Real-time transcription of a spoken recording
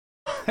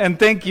and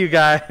thank you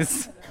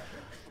guys.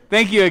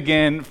 Thank you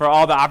again for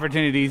all the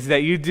opportunities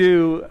that you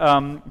do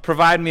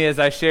provide me as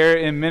I share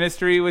in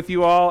ministry with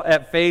you all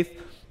at Faith.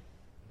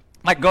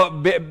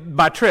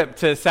 My trip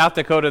to South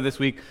Dakota this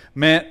week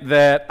meant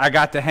that I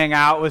got to hang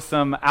out with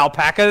some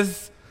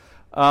alpacas,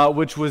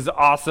 which was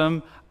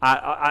awesome.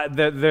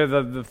 They're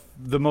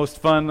the most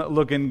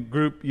fun-looking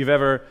group you've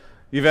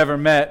ever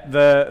met.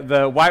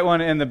 The white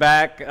one in the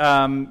back,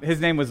 his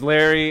name was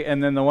Larry,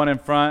 and then the one in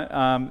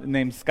front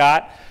named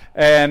Scott.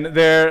 And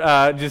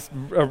they're just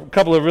a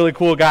couple of really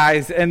cool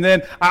guys. And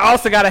then I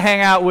also got to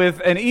hang out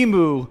with an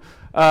emu,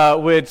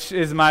 which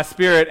is my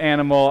spirit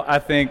animal, I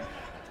think,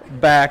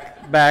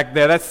 back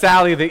there. That's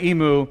Sally the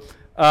emu.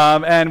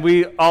 And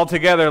we all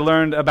together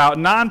learned about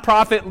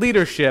nonprofit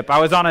leadership. I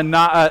was on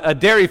a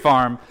dairy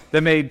farm that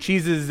made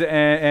cheeses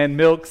and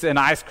milks and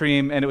ice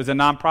cream, and it was a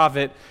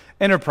nonprofit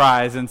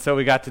enterprise. And so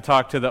we got to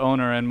talk to the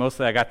owner, and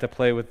mostly I got to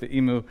play with the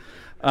emu.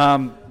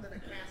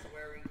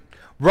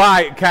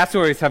 Right,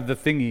 cassowaries have the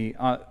thingy,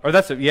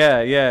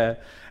 yeah.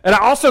 And I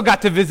also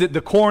got to visit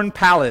the Corn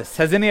Palace.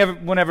 Has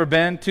anyone ever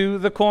been to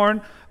the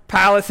Corn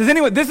Palace?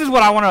 This is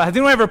what I want to know. Has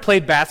anyone ever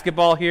played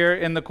basketball here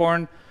in the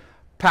Corn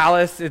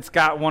Palace? It's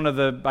got one of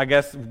the, I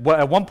guess,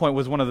 at one point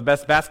was one of the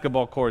best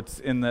basketball courts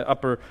in the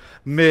upper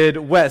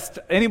Midwest.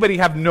 Anybody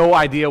have no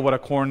idea what a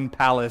Corn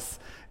Palace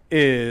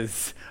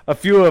is? A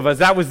few of us.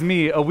 That was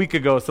me a week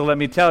ago, so let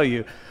me tell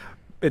you.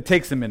 It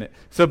takes a minute.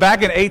 So back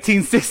in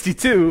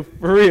 1862,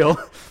 for real,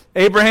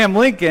 Abraham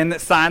Lincoln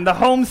signed the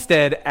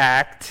Homestead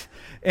Act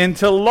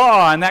into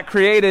law, and that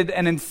created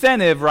an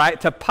incentive, right,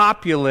 to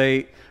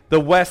populate the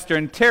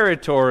Western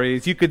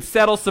territories. You could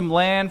settle some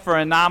land for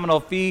a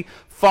nominal fee,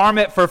 farm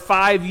it for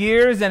 5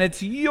 years, and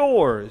it's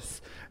yours.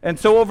 And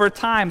so over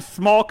time,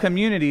 small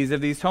communities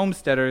of these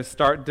homesteaders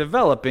start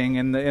developing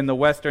in the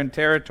Western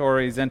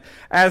territories. And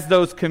as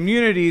those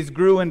communities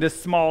grew into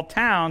small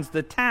towns,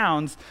 the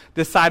towns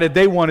decided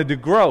they wanted to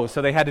grow.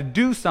 So they had to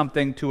do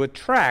something to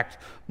attract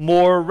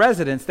more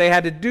residents. They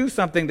had to do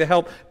something to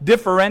help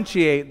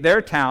differentiate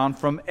their town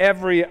from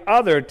every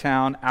other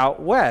town out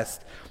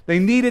west. They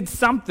needed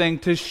something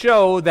to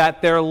show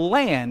that their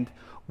land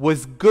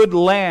was good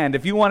land.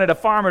 If you wanted a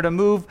farmer to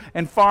move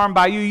and farm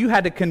by you, you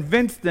had to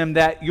convince them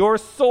that your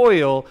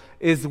soil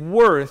is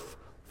worth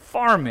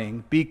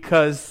farming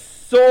because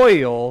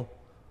soil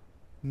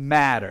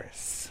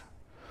matters.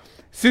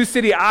 Sioux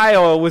City,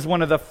 Iowa was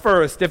one of the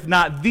first, if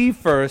not the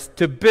first,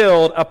 to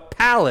build a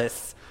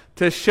palace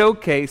to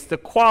showcase the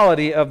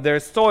quality of their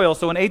soil.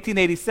 So in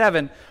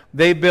 1887,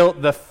 they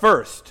built the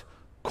first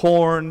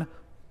corn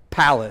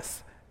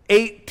palace.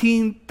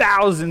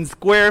 18,000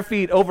 square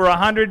feet, over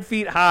 100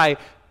 feet high,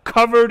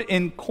 covered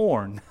in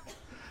corn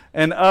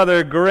and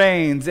other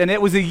grains. And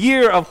it was a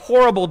year of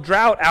horrible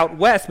drought out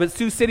west, but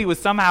Sioux City was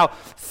somehow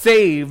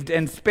saved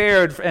and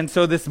spared. And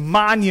so this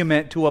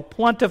monument to a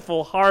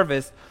plentiful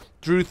harvest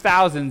drew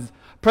thousands.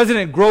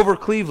 President Grover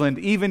Cleveland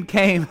even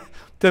came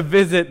to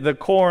visit the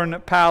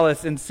Corn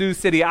Palace in Sioux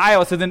City,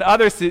 Iowa. So then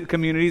other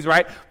communities,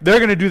 right, they're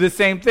going to do the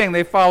same thing.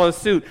 They follow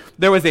suit.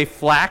 There was a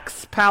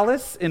Flax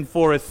Palace in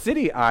Forest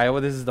City, Iowa.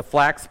 This is the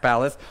Flax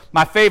Palace.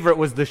 My favorite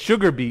was the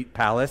Sugar Beet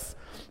Palace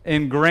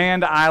in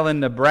Grand Island,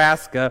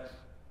 Nebraska,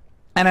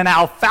 and an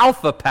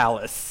Alfalfa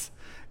Palace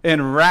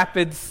in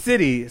Rapid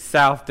City,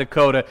 South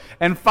Dakota.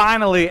 And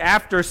finally,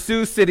 after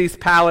Sioux City's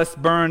palace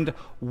burned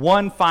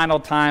one final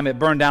time, it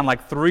burned down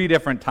like 3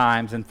 different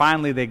times, and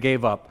finally they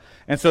gave up.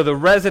 And so the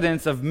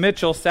residents of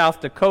Mitchell,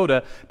 South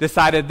Dakota,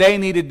 decided they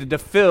needed to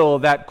fill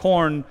that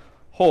corn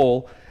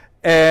hole.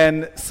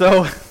 And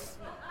so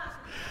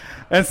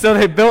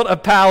they built a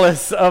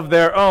palace of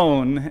their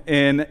own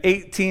in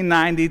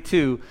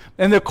 1892.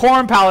 And the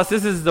Corn Palace,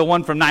 this is the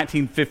one from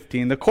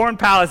 1915. The Corn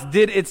Palace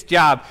did its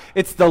job.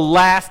 It's the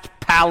last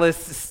palace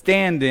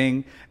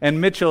standing, and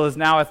Mitchell is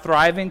now a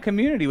thriving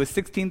community with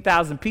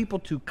 16,000 people,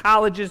 2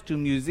 colleges, 2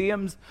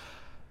 museums,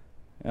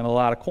 and a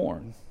lot of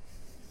corn.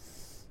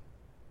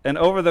 And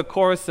over the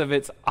course of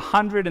its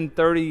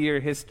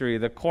 130-year history,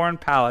 the Corn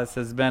Palace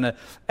has been an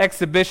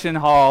exhibition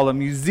hall, a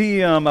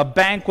museum, a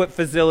banquet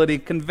facility,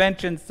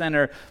 convention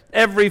center.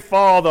 Every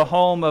fall, the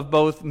home of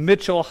both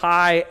Mitchell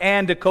High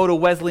and Dakota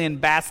Wesleyan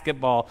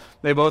basketball.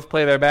 They both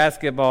play their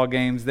basketball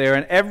games there.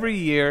 And every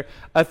year,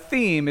 a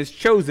theme is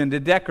chosen to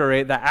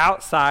decorate the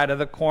outside of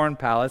the Corn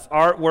Palace.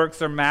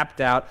 Artworks are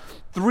mapped out.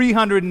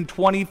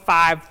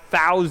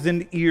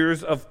 325,000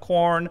 ears of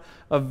corn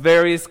of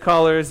various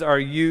colors are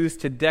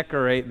used to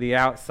decorate the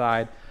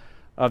outside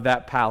of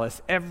that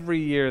palace. Every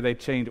year they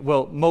change.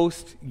 Well,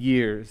 most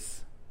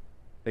years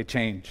they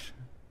change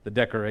the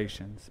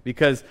decorations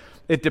because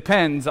it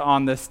depends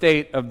on the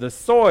state of the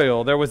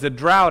soil. There was a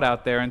drought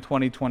out there in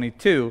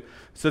 2022,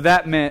 so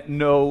that meant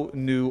no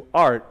new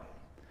art.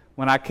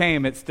 When I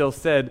came, it still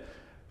said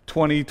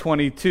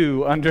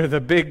 2022 under the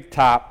big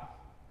top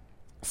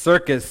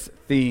circus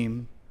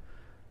theme.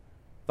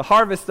 The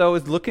harvest, though,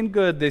 is looking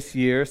good this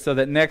year, so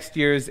that next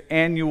year's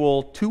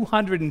annual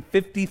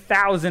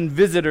 250,000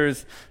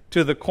 visitors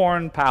to the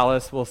Corn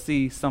Palace will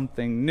see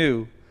something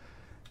new.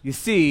 You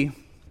see,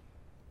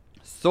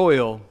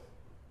 soil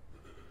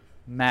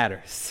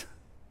matters.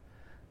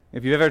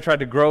 If you've ever tried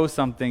to grow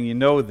something, you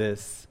know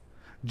this.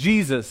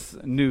 Jesus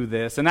knew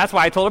this, and that's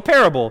why I told a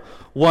parable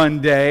one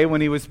day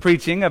when he was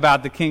preaching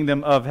about the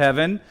kingdom of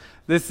heaven.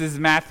 This is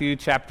Matthew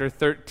chapter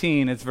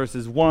 13. It's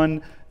verses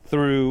 1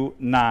 through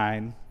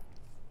 9.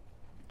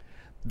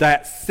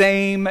 That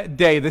same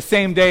day, the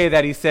same day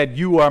that he said,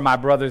 "You are my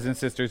brothers and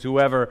sisters.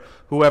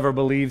 Whoever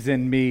believes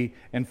in me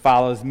and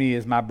follows me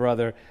is my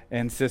brother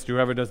and sister.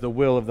 Whoever does the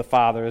will of the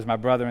Father is my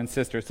brother and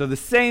sister." So the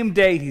same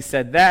day he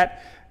said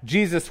that,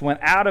 Jesus went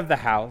out of the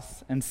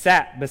house and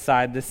sat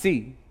beside the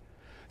sea.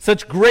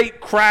 Such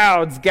great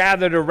crowds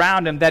gathered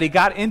around him that he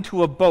got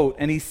into a boat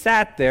and he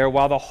sat there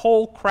while the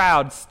whole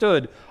crowd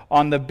stood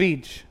on the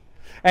beach.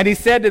 And he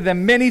said to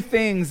them many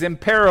things in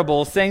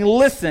parables, saying,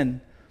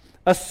 "Listen,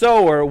 a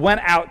sower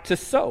went out to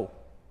sow.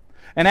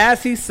 And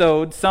as he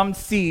sowed, some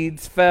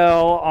seeds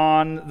fell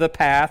on the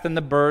path, and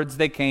the birds,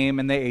 they came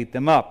and they ate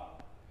them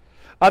up.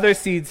 Other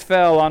seeds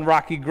fell on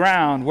rocky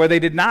ground where they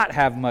did not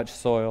have much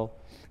soil.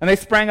 And they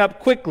sprang up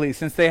quickly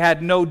since they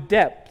had no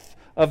depth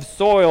of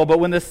soil. But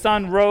when the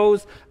sun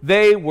rose,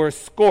 they were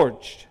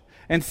scorched.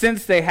 And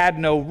since they had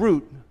no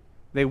root,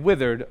 they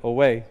withered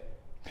away.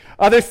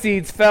 Other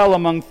seeds fell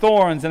among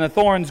thorns, and the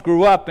thorns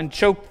grew up and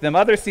choked them.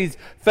 Other seeds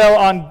fell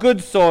on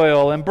good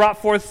soil and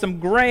brought forth some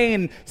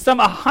grain, some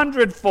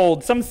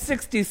 100-fold, some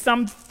 60,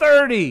 some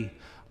 30.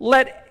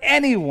 Let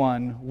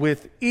anyone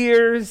with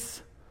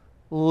ears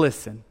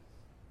listen."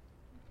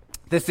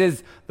 This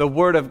is the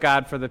word of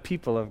God for the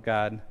people of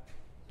God.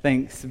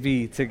 Thanks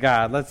be to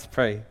God. Let's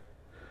pray.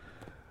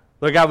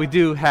 Lord God, we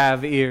do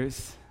have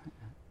ears.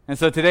 And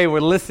so today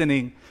we're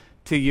listening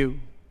to you.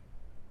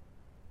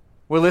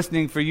 We're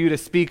listening for you to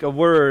speak a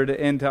word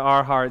into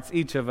our hearts,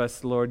 each of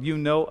us, Lord. You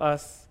know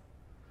us.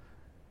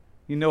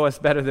 You know us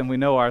better than we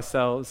know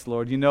ourselves,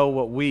 Lord. You know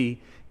what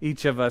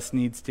each of us,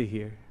 needs to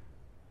hear.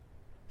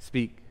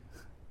 Speak.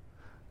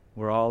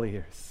 We're all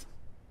ears.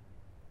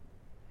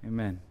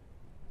 Amen.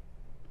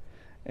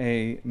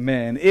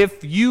 Amen.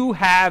 If you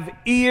have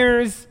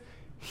ears,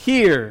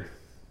 hear.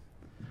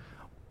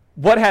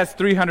 What has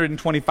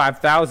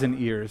 325,000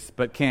 ears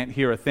but can't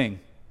hear a thing?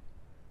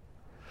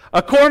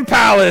 A corn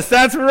palace.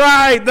 That's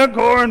right, the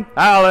corn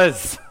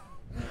palace.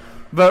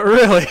 But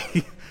really,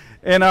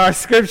 in our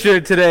scripture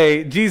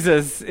today,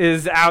 Jesus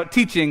is out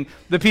teaching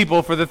the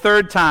people for the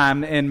third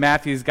time in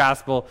Matthew's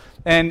gospel,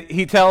 and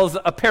he tells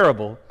a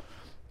parable.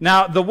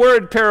 Now, the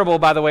word parable,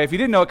 by the way, if you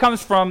didn't know, it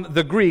comes from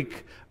the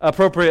Greek,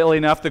 appropriately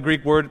enough, the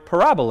Greek word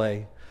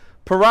parabole.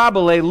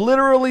 Parabole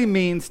literally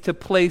means to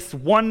place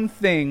one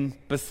thing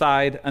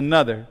beside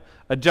another,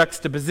 a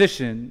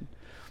juxtaposition.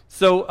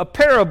 So a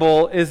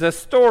parable is a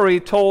story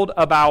told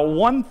about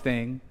one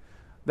thing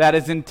that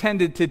is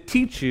intended to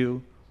teach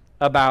you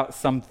about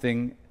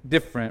something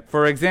different.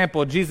 For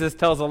example, Jesus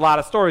tells a lot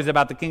of stories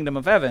about the kingdom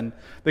of heaven.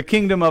 The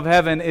kingdom of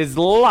heaven is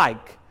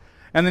like,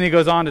 and then he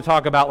goes on to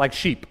talk about like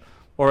sheep,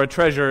 or a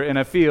treasure in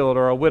a field,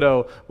 or a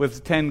widow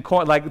with 10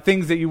 coins, like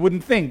things that you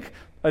wouldn't think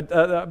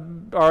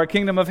are a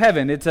kingdom of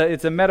heaven. It's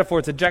a metaphor,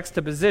 it's a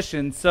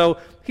juxtaposition. So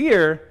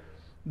here,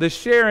 the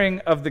sharing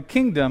of the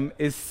kingdom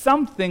is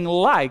something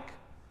like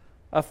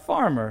a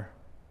farmer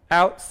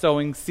out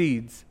sowing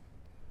seeds.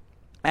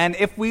 And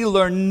if we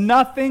learn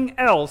nothing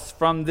else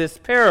from this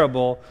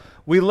parable,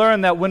 we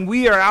learn that when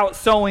we are out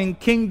sowing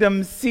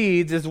kingdom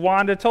seeds, as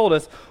Wanda told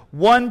us,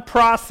 one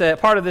part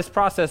of this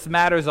process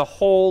matters a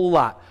whole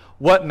lot.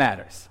 What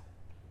matters?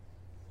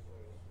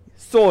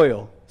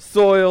 Soil.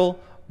 Soil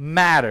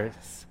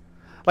matters.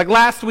 Like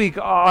last week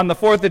on the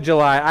 4th of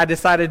July, I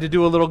decided to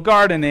do a little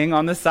gardening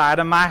on the side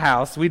of my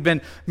house. We'd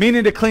been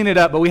meaning to clean it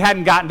up, but we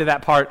hadn't gotten to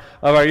that part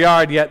of our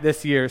yard yet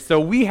this year. So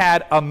we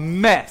had a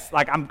mess,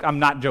 like I'm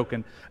not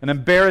joking, an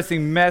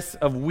embarrassing mess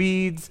of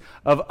weeds,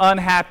 of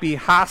unhappy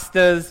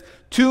hostas,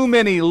 too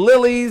many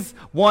lilies.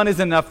 One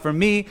is enough for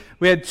me.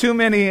 We had too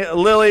many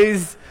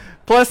lilies.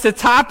 Plus, to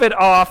top it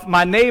off,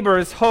 my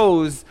neighbor's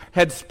hose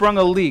had sprung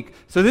a leak.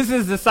 So this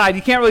is the side.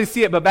 You can't really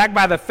see it, but back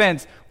by the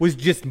fence was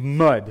just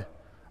mud.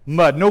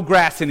 Mud. No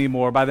grass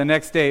anymore. By the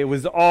next day, it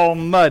was all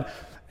mud.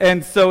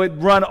 And so it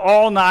run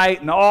all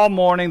night and all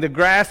morning. The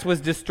grass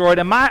was destroyed.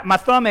 And my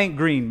thumb ain't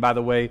green, by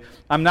the way.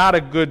 I'm not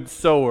a good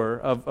sower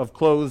of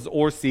clothes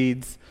or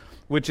seeds,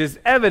 which is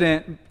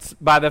evident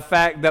by the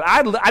fact that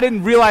I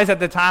didn't realize at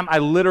the time I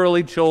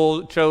literally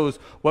chose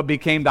what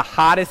became the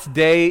hottest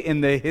day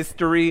in the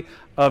history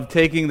of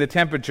taking the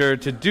temperature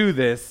to do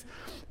this.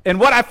 And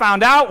what I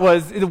found out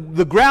was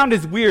the ground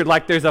is weird.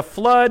 Like there's a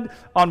flood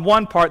on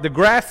one part, the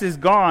grass is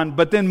gone,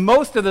 but then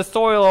most of the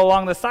soil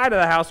along the side of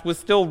the house was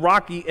still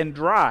rocky and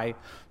dry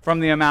from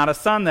the amount of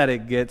sun that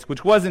it gets,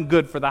 which wasn't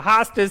good for the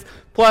hostas.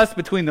 Plus,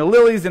 between the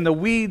lilies and the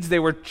weeds, they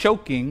were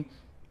choking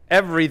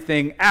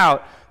everything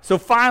out. So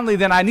finally,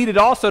 then I needed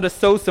also to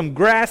sow some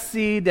grass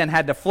seed and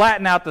had to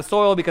flatten out the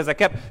soil because I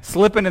kept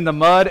slipping in the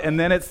mud, and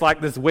then it's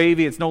like this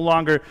wavy, it's no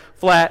longer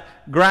flat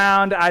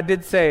ground. I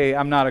did say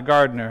I'm not a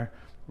gardener,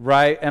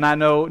 right? And I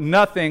know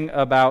nothing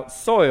about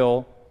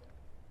soil,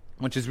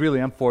 which is really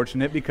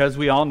unfortunate because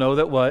we all know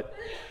that what?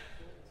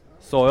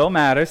 Soil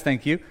matters,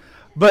 thank you.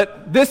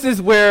 But this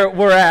is where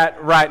we're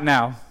at right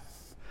now.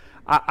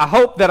 I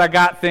hope that I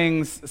got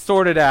things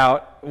sorted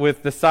out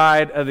with the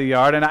side of the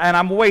yard, and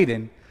I'm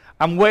waiting.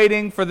 I'm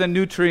waiting for the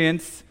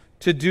nutrients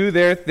to do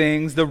their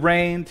things, the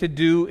rain to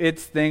do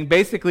its thing,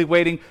 basically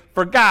waiting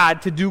for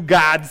God to do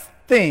God's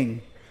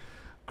thing.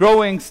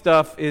 Growing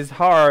stuff is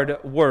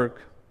hard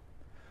work,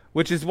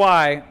 which is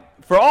why,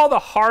 for all the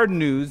hard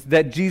news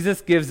that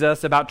Jesus gives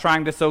us about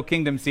trying to sow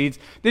kingdom seeds,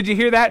 did you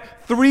hear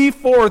that?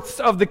 3/4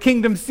 of the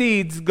kingdom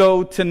seeds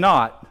go to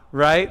naught,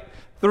 right?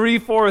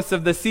 3/4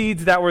 of the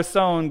seeds that were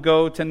sown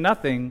go to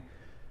nothing.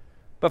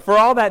 But for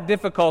all that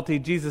difficulty,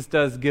 Jesus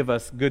does give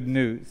us good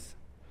news.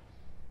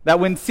 That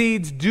when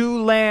seeds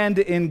do land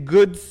in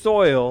good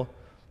soil,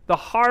 the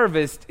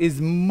harvest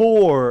is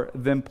more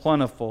than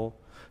plentiful.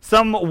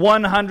 Some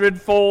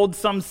 100-fold,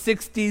 some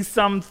 60,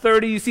 some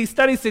 30. You see,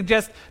 studies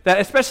suggest that,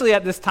 especially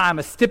at this time,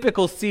 a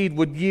typical seed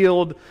would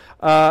yield,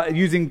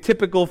 using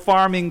typical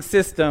farming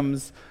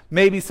systems,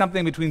 maybe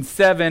something between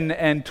 7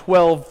 and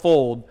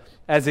 12-fold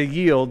as a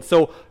yield.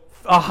 So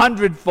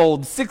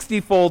 100-fold,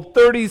 60-fold,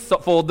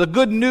 30-fold. The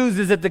good news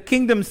is that the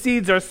kingdom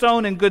seeds are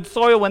sown in good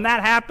soil. When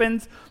that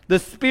happens, the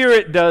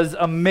Spirit does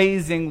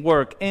amazing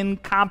work,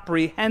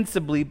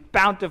 incomprehensibly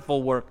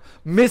bountiful work,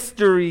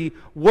 mystery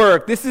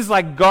work. This is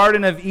like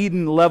Garden of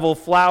Eden level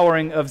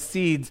flowering of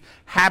seeds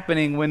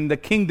happening when the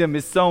kingdom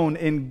is sown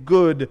in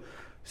good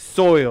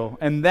soil.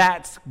 And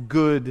that's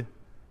good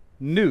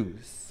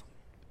news.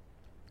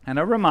 And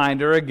a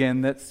reminder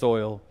again that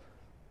soil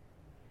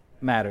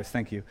matters.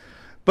 Thank you.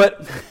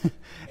 But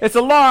it's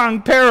a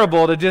long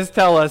parable to just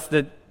tell us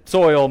that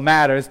soil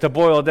matters, to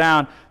boil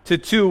down to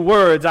 2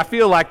 words. I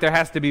feel like there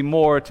has to be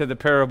more to the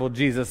parable,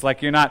 Jesus.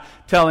 Like you're not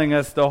telling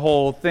us the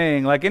whole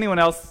thing. Like anyone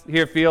else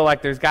here feel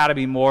like there's got to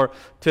be more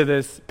to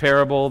this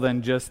parable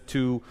than just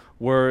 2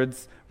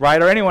 words,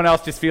 right? Or anyone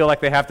else just feel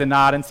like they have to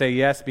nod and say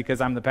yes because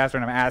I'm the pastor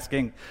and I'm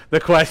asking the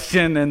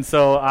question. And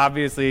so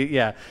obviously,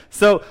 yeah.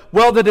 So,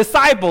 well, the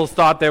disciples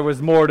thought there was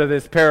more to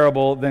this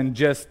parable than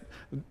just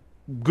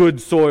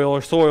good soil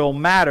or soil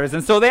matters.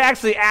 And so they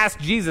actually asked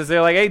Jesus.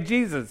 They're like, hey,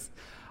 Jesus,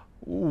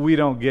 we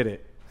don't get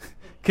it.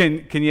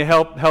 Can you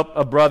help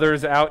a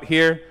brothers out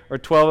here, or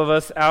 12 of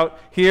us out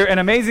here? And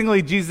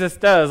amazingly, Jesus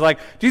does. Like,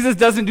 Jesus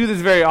doesn't do this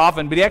very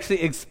often, but he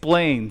actually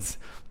explains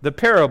the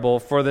parable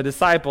for the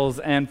disciples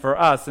and for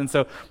us. And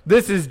so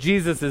this is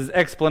Jesus'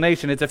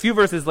 explanation. It's a few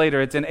verses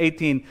later. It's in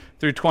 18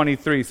 through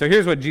 23. So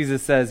here's what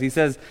Jesus says. He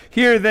says,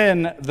 "Hear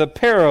then the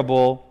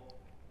parable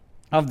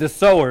of the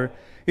sower.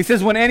 He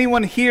says, when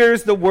anyone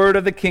hears the word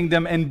of the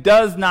kingdom and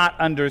does not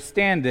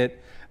understand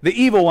it, the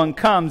evil one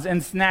comes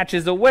and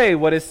snatches away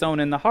what is sown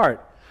in the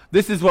heart.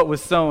 This is what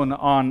was sown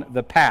on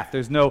the path."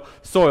 There's no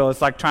soil.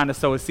 It's like trying to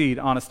sow a seed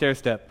on a stair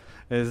step.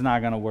 It is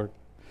not going to work.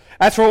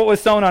 "As for what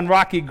was sown on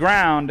rocky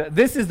ground,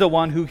 this is the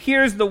one who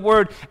hears the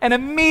word and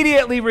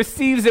immediately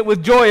receives it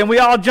with joy." And we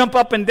all jump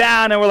up and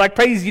down and we're like,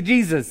 "Praise you,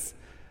 Jesus."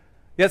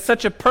 "Yet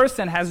such a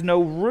person has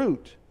no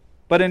root,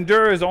 but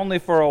endures only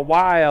for a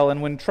while.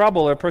 And when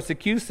trouble or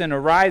persecution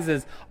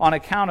arises on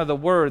account of the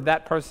word,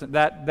 that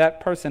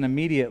person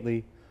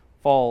immediately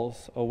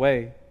falls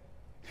away.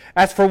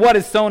 As for what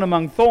is sown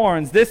among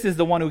thorns, this is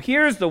the one who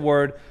hears the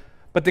word,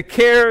 but the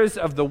cares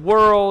of the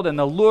world and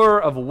the lure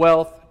of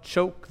wealth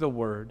choke the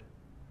word,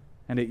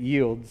 and it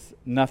yields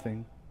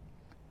nothing.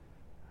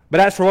 But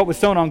as for what was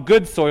sown on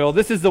good soil,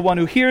 this is the one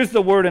who hears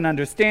the word and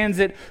understands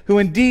it, who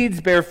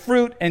indeed bear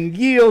fruit and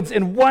yields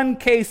in one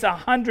case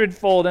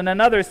 100-fold, in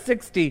another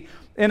 60,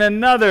 in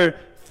another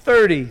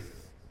 30.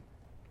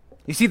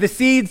 You see, the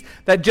seeds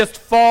that just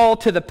fall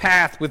to the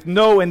path with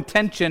no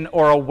intention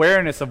or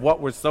awareness of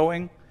what we're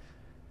sowing,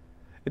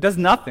 it does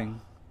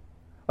nothing.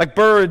 Like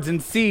birds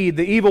and seed,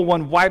 the evil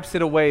one wipes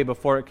it away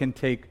before it can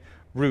take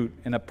root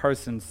in a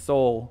person's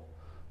soul.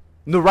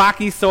 In the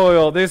rocky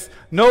soil, there's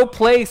no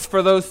place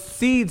for those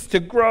seeds to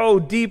grow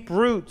deep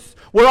roots.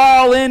 We're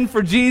all in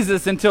for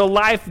Jesus until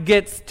life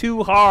gets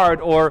too hard,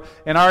 or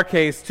in our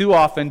case, too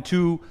often,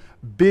 too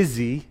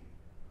busy,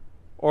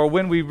 or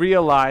when we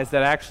realize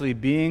that actually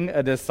being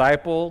a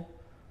disciple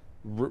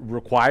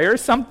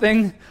requires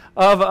something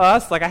of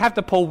us. Like I have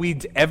to pull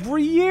weeds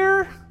every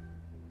year,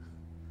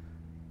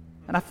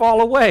 and I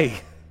fall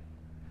away.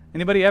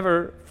 Anybody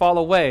ever fall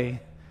away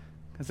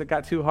because it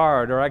got too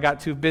hard, or I got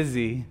too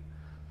busy,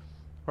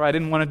 or I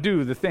didn't want to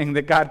do the thing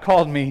that God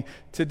called me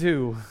to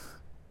do?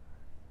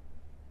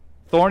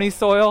 Thorny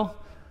soil?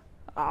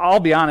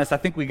 I'll be honest, I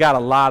think we got a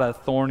lot of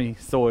thorny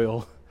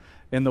soil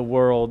in the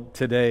world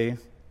today.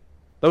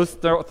 Those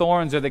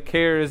thorns are the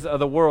cares of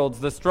the world,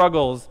 the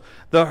struggles,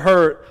 the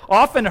hurt.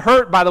 Often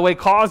hurt, by the way,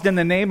 caused in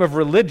the name of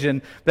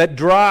religion, that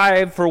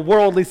drive for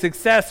worldly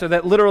success, or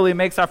that literally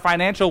makes our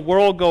financial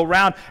world go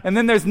round. And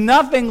then there's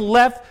nothing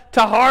left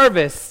to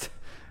harvest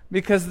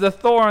because the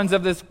thorns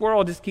of this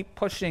world just keep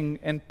pushing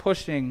and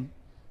pushing.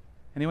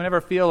 Anyone ever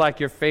feel like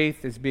your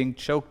faith is being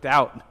choked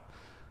out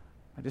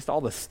by just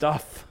all the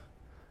stuff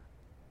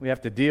we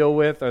have to deal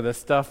with, or the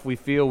stuff we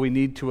feel we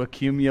need to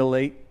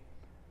accumulate?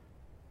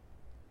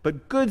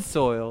 But good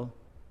soil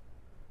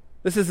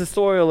This is the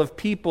soil of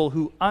people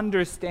who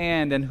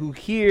understand and who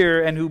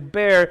hear and who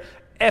bear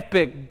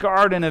epic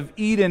Garden of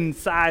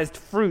Eden-sized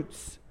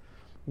fruits.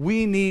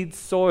 We need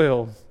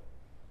soil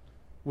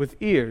with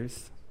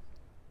ears.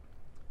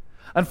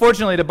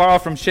 Unfortunately, to borrow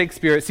from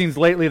Shakespeare, it seems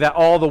lately that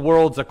all the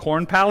world's a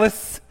corn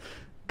palace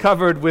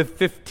covered with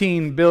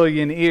 15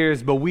 billion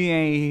ears, but we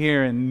ain't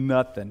hearing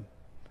nothing,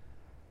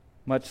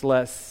 much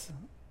less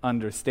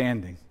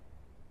understanding.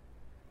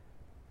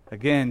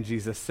 Again,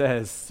 Jesus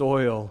says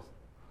soil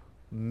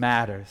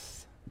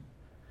matters.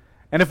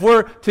 And if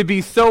we're to be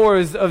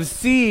sowers of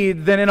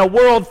seed, then in a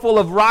world full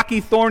of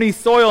rocky, thorny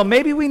soil,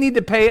 maybe we need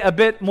to pay a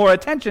bit more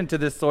attention to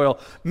this soil.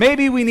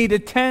 Maybe we need to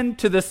tend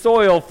to the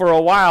soil for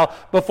a while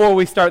before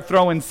we start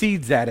throwing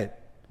seeds at it.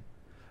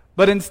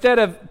 But instead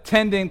of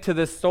tending to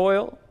the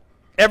soil,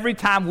 every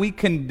time we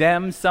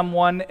condemn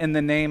someone in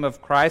the name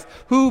of Christ,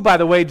 who, by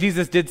the way,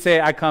 Jesus did say,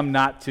 I come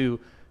not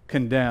to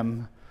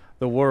condemn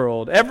the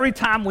world. Every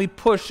time we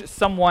push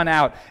someone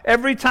out,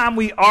 every time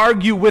we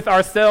argue with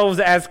ourselves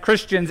as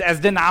Christians, as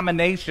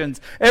denominations,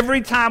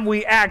 every time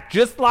we act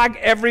just like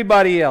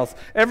everybody else,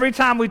 every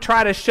time we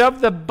try to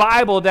shove the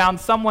Bible down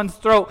someone's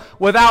throat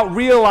without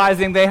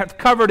realizing they have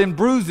covered in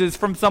bruises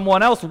from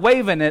someone else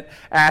waving it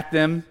at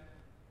them,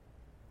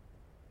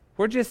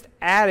 we're just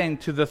adding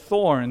to the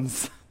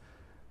thorns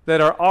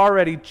that are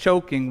already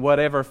choking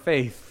whatever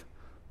faith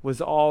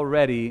was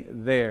already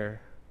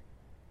there.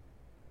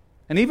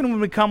 And even when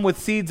we come with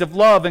seeds of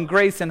love and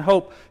grace and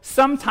hope,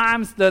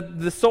 sometimes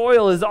the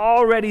soil is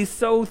already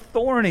so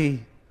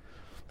thorny.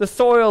 The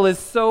soil is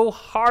so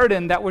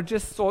hardened that we're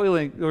just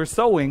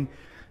sowing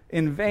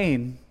in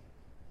vain.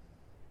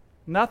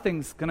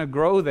 Nothing's going to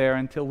grow there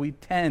until we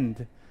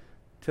tend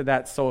to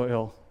that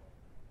soil,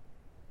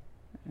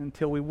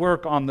 until we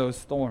work on those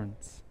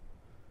thorns.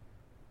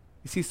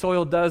 You see,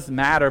 soil does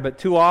matter, but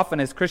too often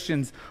as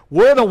Christians,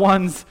 we're the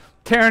ones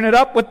tearing it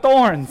up with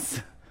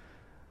thorns.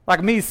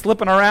 Like me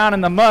slipping around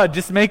in the mud,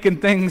 just making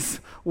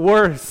things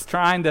worse,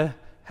 trying to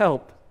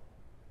help.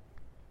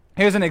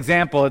 Here's an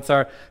example. It's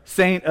our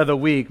saint of the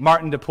week,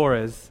 Martin de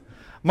Porres.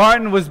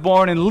 Martin was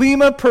born in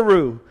Lima,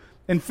 Peru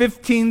in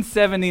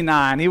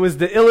 1579. He was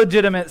the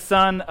illegitimate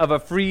son of a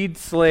freed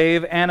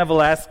slave, Ana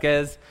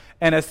Velázquez,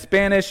 and a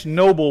Spanish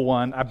noble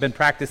one. I've been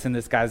practicing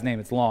this guy's name.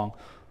 It's long.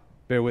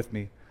 Bear with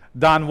me.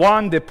 Don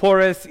Juan de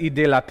Porres y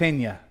de la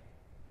Peña.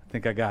 I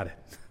think I got it.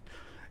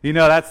 You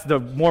know, that's the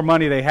more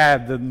money they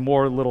had, the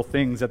more little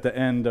things at the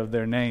end of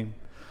their name.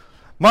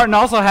 Martin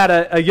also had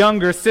a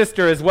younger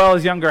sister as well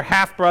as younger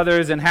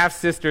half-brothers and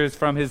half-sisters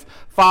from his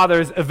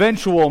father's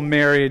eventual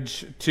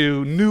marriage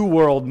to New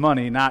World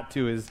money, not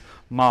to his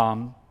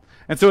mom.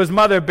 And so his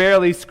mother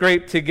barely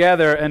scraped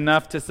together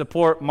enough to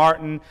support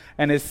Martin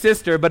and his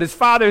sister, but his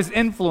father's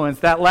influence,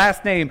 that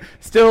last name,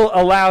 still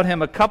allowed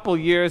him a couple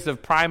years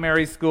of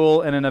primary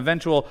school and an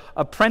eventual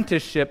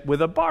apprenticeship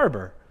with a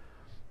barber.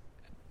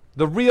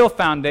 The real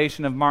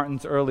foundation of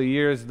Martin's early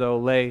years, though,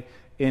 lay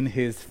in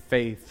his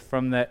faith.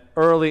 From that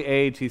early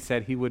age, he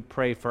said he would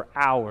pray for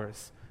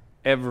hours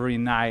every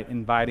night,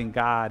 inviting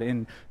God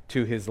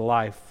into his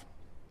life.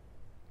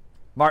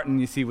 Martin,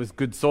 you see, was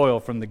good soil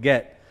from the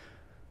get,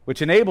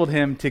 which enabled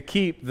him to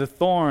keep the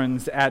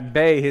thorns at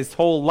bay his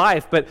whole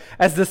life. But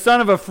as the son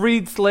of a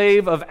freed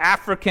slave of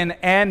African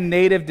and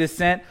native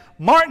descent,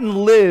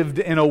 Martin lived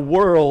in a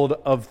world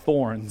of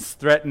thorns,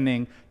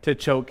 threatening to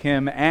choke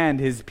him and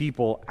his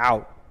people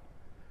out.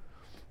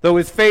 Though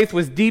his faith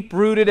was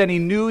deep-rooted and he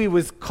knew he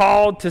was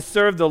called to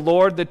serve the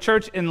Lord, the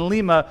church in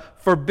Lima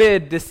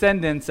forbid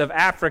descendants of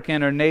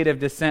African or native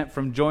descent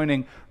from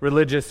joining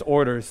religious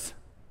orders.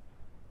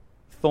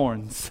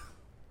 Thorns.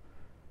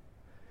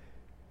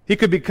 He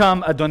could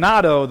become a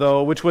donado,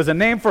 though, which was a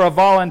name for a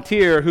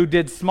volunteer who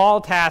did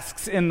small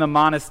tasks in the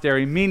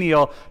monastery,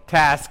 menial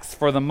tasks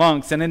for the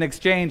monks, and in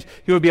exchange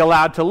he would be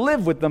allowed to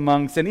live with the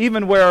monks and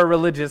even wear a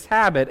religious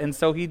habit, and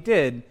so he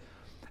did.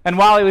 And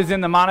while he was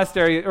in the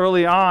monastery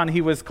early on,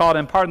 he was called,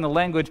 and pardon the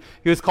language,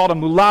 he was called a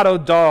mulatto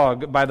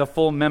dog by the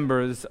full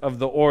members of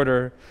the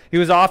order. He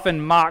was often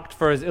mocked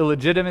for his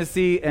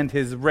illegitimacy and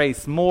his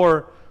race.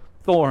 More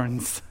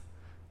thorns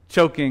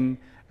choking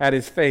at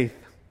his faith.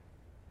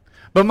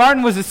 But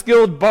Martin was a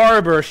skilled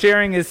barber,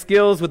 sharing his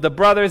skills with the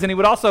brothers, and he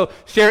would also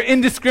share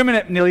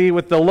indiscriminately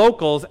with the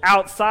locals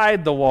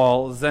outside the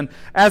walls. And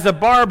as a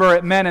barber,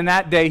 it meant in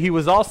that day he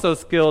was also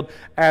skilled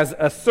as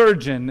a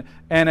surgeon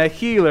and a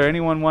healer.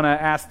 Anyone want to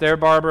ask their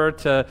barber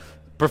to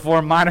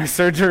perform minor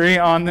surgery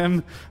on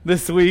them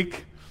this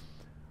week?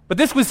 But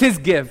this was his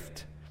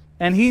gift,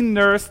 and he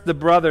nursed the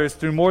brothers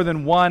through more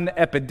than one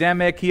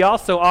epidemic. He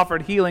also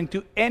offered healing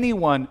to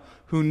anyone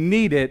who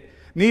needed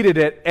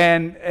it.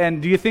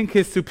 And do you think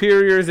his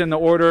superiors in the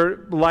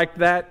order liked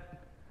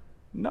that?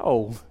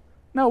 No,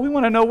 we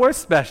want to know we're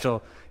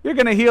special. You're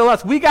going to heal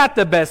us. We got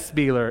the best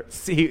healer.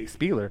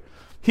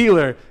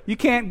 You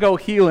can't go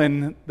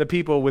healing the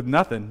people with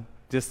nothing,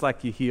 just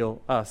like you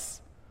heal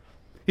us.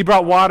 He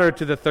brought water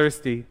to the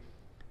thirsty.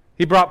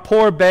 He brought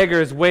poor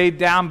beggars weighed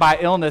down by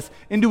illness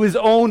into his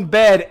own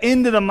bed,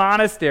 into the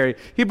monastery.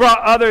 He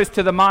brought others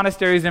to the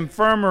monastery's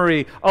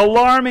infirmary,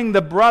 alarming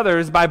the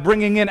brothers by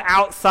bringing in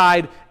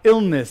outside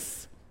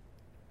illness.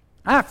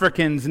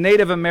 Africans,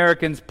 Native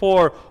Americans,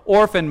 poor,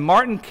 orphan,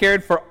 Martin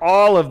cared for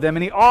all of them,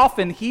 and he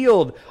often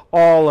healed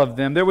all of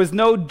them. There was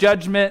no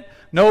judgment,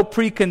 no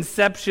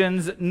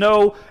preconceptions,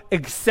 no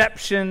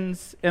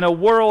exceptions in a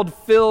world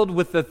filled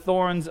with the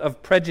thorns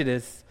of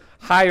prejudice,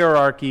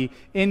 hierarchy,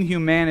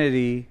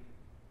 inhumanity.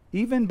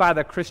 Even by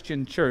the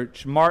Christian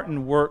church,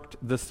 Martin worked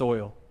the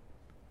soil,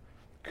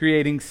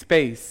 creating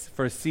space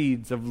for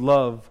seeds of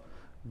love,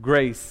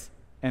 grace,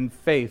 and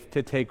faith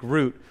to take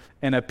root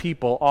in a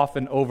people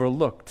often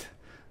overlooked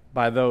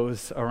by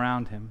those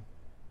around him.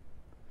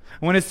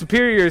 When his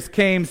superiors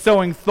came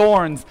sowing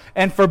thorns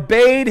and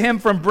forbade him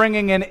from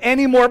bringing in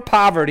any more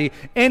poverty,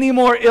 any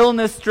more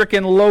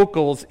illness-stricken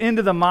locals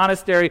into the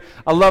monastery,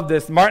 I love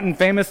this, Martin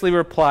famously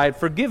replied,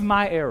 "Forgive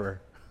my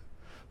error.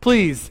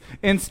 Please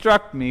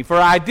instruct me, for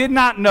I did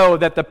not know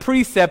that the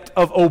precept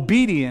of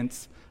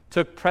obedience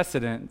took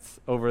precedence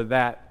over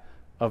that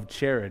of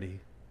charity."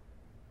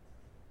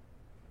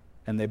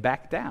 And they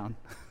backed down.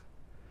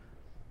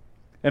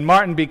 And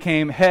Martin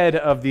became head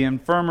of the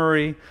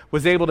infirmary,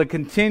 was able to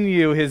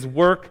continue his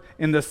work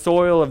in the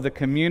soil of the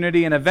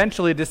community, and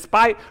eventually,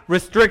 despite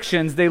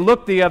restrictions, they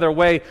looked the other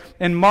way,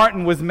 and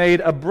Martin was made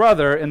a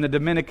brother in the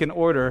Dominican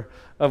order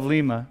of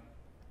Lima.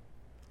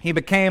 He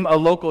became a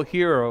local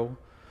hero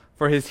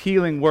for his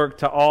healing work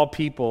to all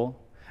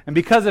people. And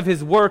because of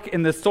his work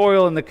in the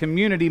soil and the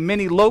community,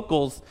 many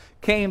locals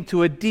came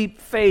to a deep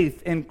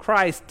faith in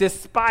Christ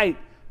despite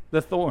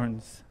the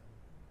thorns.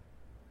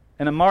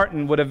 And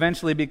Martin would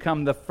eventually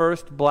become the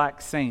first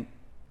black saint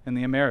in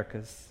the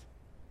Americas.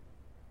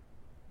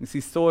 You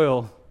see,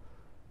 soil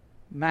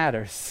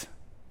matters.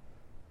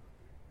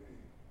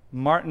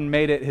 Martin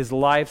made it his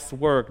life's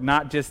work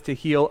not just to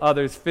heal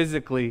others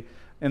physically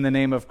in the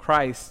name of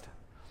Christ,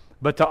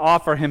 but to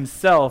offer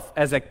himself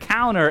as a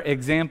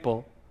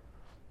counter-example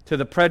to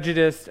the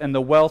prejudice and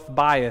the wealth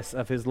bias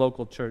of his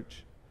local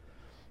church.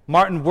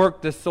 Martin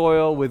worked the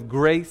soil with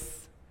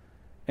grace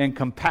and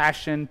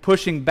compassion,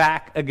 pushing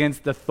back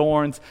against the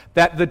thorns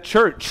that the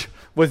church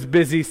was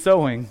busy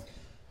sowing,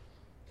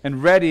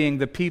 and readying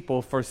the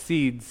people for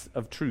seeds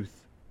of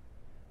truth,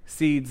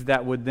 seeds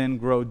that would then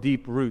grow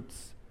deep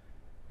roots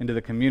into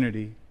the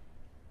community.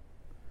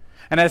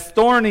 And as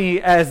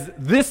thorny as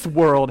this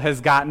world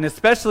has gotten,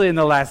 especially in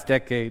the last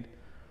decade,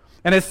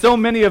 and as so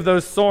many of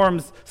those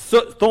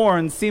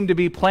thorns seem to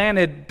be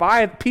planted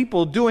by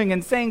people doing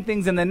and saying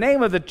things in the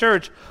name of the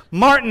church,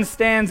 Martin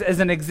stands as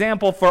an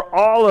example for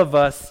all of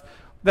us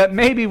that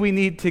maybe we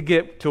need to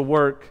get to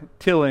work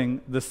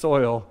tilling the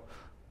soil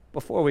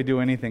before we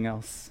do anything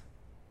else.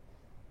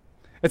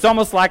 It's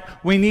almost like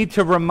we need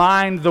to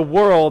remind the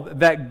world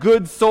that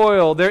good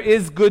soil, there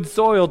is good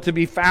soil to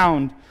be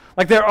found.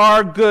 Like there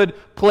are good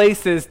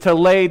places to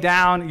lay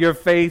down your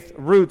faith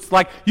roots.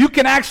 Like you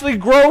can actually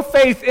grow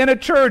faith in a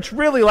church,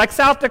 really, like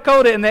South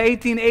Dakota in the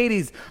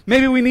 1880s.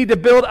 Maybe we need to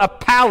build a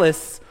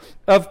palace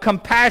of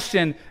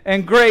compassion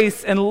and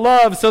grace and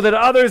love so that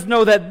others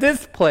know that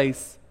this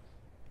place,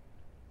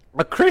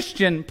 a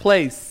Christian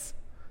place,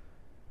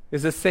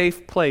 is a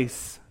safe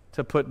place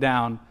to put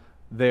down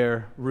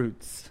their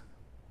roots.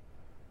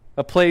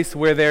 A place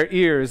where their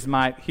ears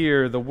might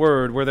hear the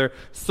word, where their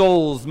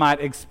souls might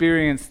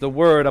experience the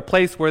word, a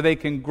place where they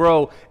can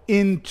grow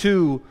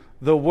into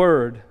the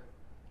word.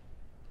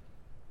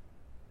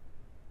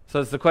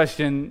 So it's the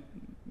question,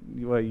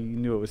 well, you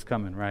knew it was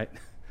coming, right?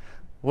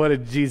 What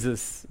did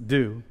Jesus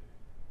do?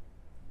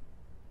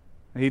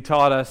 He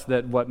taught us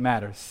that what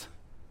matters?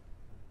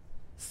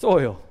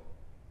 Soil.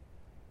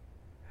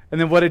 And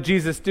then what did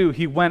Jesus do?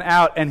 He went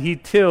out and he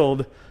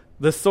tilled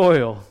the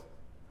soil.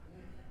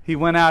 He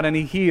went out and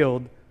he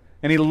healed,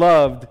 and he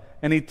loved,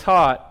 and he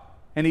taught,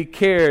 and he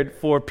cared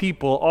for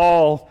people,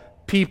 all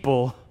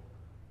people.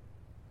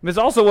 It's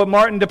also what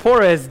Martin de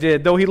Porres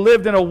did. Though he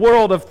lived in a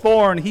world of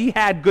thorn, he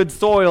had good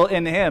soil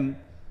in him.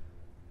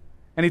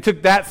 And he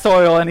took that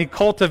soil and he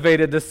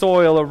cultivated the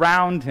soil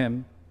around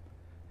him.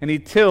 And he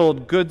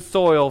tilled good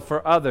soil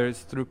for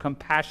others through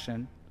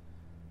compassion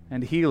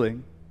and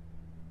healing.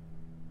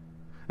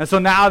 And so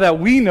now that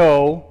we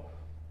know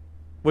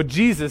what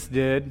Jesus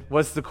did,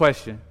 what's the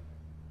question?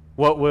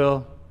 What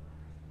will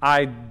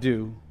I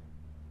do?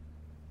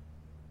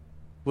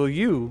 Will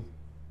you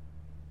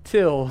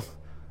till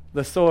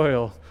the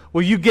soil?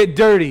 Will you get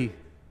dirty,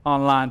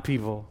 online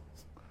people?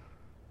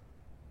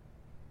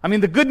 I mean,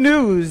 the good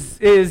news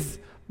is,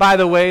 by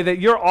the way, that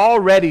you're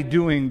already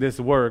doing this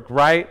work,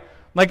 right?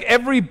 Like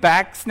every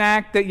back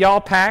snack that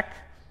y'all pack,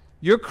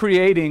 you're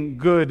creating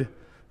good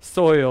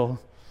soil.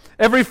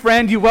 Every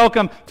friend you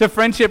welcome to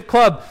Friendship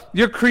Club,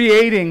 you're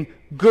creating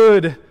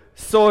good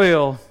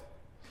soil.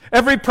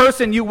 Every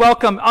person you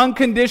welcome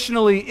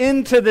unconditionally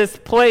into this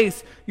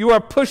place, you are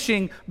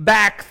pushing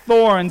back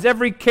thorns.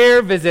 Every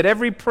care visit,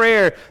 every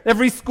prayer,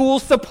 every school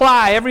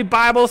supply, every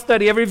Bible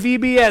study, every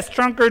VBS,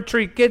 trunk or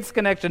treat, kids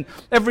connection,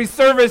 every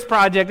service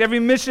project, every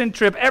mission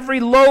trip,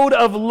 every load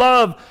of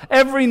love,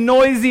 every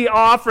noisy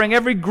offering,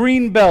 every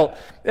green belt,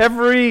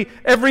 every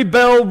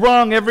bell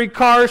rung, every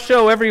car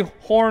show, every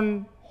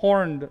horn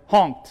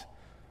honked,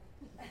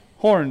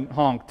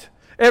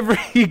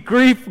 every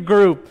grief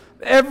group.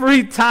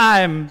 Every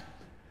time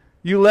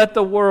you let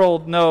the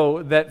world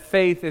know that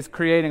faith is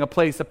creating a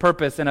place, a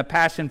purpose, and a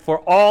passion for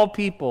all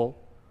people,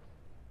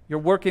 you're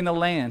working the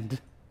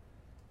land.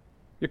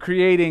 You're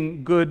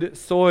creating good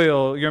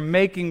soil. You're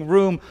making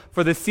room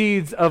for the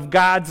seeds of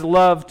God's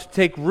love to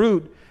take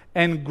root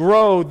and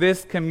grow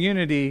this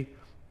community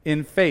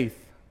in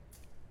faith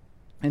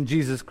in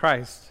Jesus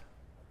Christ.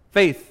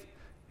 Faith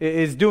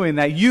is doing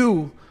that.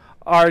 You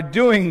are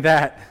doing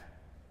that.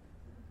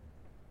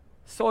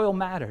 Soil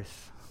matters.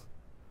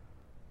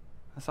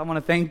 So I want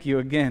to thank you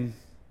again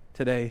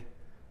today.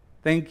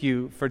 Thank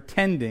you for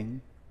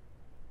tending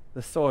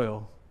the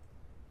soil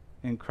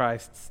in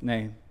Christ's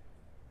name.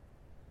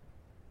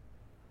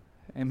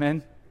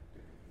 Amen.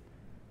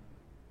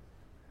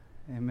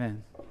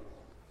 Amen.